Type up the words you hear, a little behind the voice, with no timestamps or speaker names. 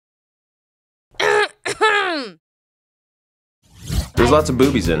There's lots of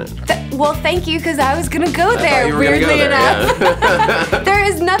boobies in it. Well, thank you, because I was gonna go there, you were gonna weirdly go there, enough. yeah. There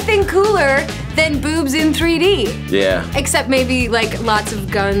is nothing cooler than boobs in 3D. Yeah. Except maybe like lots of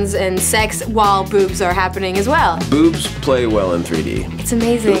guns and sex while boobs are happening as well. Boobs play well in 3D. It's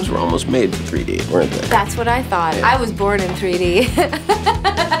amazing. Boobs were almost made for 3D, weren't they? That's what I thought. Yeah. I was born in 3D.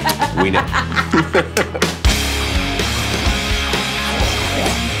 We know.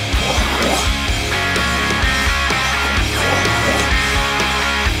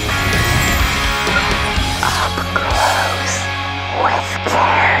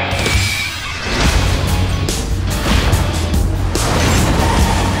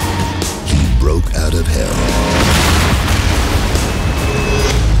 Out of hell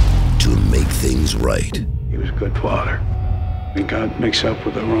to make things right. He was a good father. He got mixed up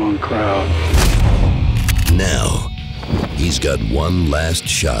with the wrong crowd. Now, he's got one last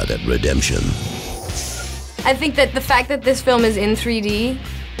shot at redemption. I think that the fact that this film is in 3D,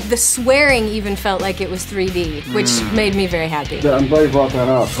 the swearing even felt like it was 3D, which made me very happy. Yeah, I'm glad you brought that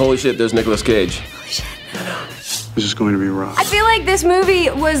up. Holy shit, there's Nicolas Cage. Holy shit. This is going to be rough. I feel like this movie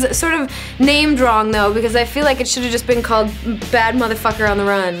was sort of named wrong, though, because I feel like it should have just been called Bad Motherfucker on the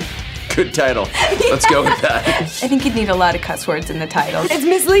Run. Good title. Let's go with that. I think you'd need a lot of cuss words in the title. It's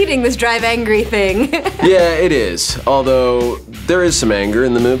misleading, this drive angry thing. Yeah, it is. Although, there is some anger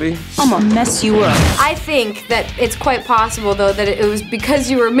in the movie. I'm gonna mess you up. I think that it's quite possible, though, that it was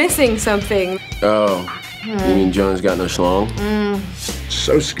because you were missing something. Oh. You mean Jonah's got no schlong?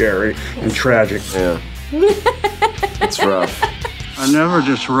 So scary and tragic. Yeah. It's rough. I never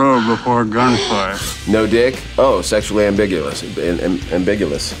disrobe before gunfire. No dick? Oh, sexually ambiguous.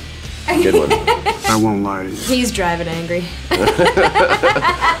 Ambiguous. Good one. I won't lie to you. He's driving angry.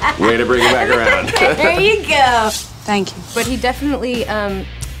 Way to bring it back around. There you go. Thank you. But he definitely,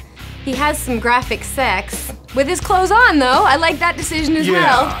 he has some graphic sex. With his clothes on, though. I like that decision as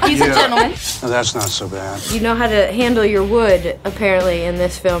well. He's a gentleman. No, that's not so bad. You know how to handle your wood, apparently, in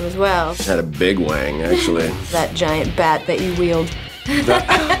this film as well. Had a big wang, actually. That giant bat that you wield.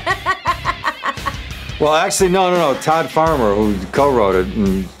 Well, actually, no. Todd Farmer, who co-wrote it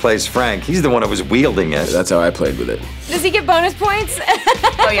and plays Frank, he's the one that was wielding it. That's how I played with it. Does he get bonus points?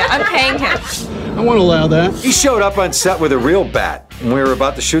 Oh yeah, I'm paying him. I won't allow that. He showed up on set with a real bat. When we were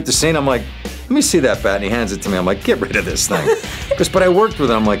about to shoot the scene, I'm like, let me see that bat, and he hands it to me. I'm like, get rid of this thing. But I worked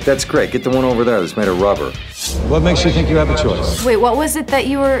with it. I'm like, that's great. Get the one over there that's made of rubber. What makes you think you have a choice? Wait, what was it that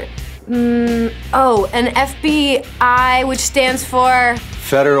you were... oh, an FBI, which stands for...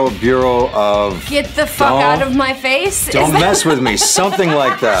 Federal Bureau of... Get the fuck out of my face? Don't mess with me. Something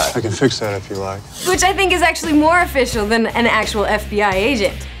like that. I can fix that if you like. Which I think is actually more official than an actual FBI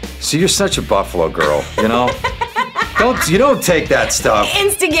agent. See, you're such a Buffalo girl, you know? You don't take that stuff.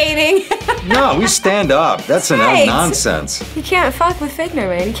 Instigating. No, we stand up. That's Right. nonsense. You can't fuck with Fichtner,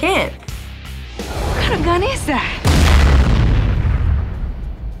 man. You can't. What kind of gun is that?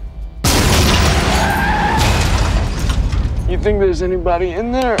 You think there's anybody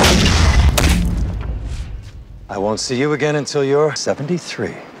in there? I won't see you again until you're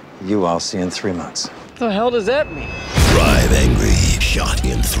 73. You I'll see in 3 months. What the hell does that mean? Drive Angry, shot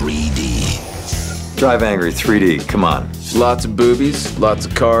in 3D. Drive Angry 3D, come on. Lots of boobies, lots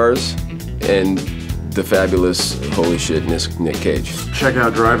of cars, and the fabulous, holy shit, Nick Cage. Check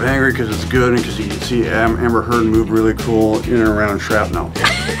out Drive Angry because it's good and because you can see Amber Heard move really cool in and around shrapnel.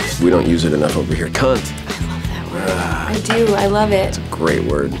 We don't use it enough over here. Cunt. I do. I love it. Great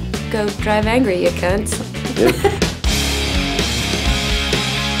word. Go drive angry, you cunts. Yep.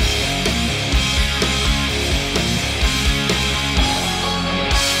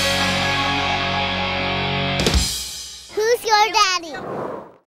 Who's your daddy?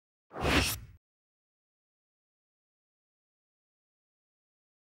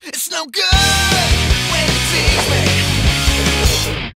 It's no good.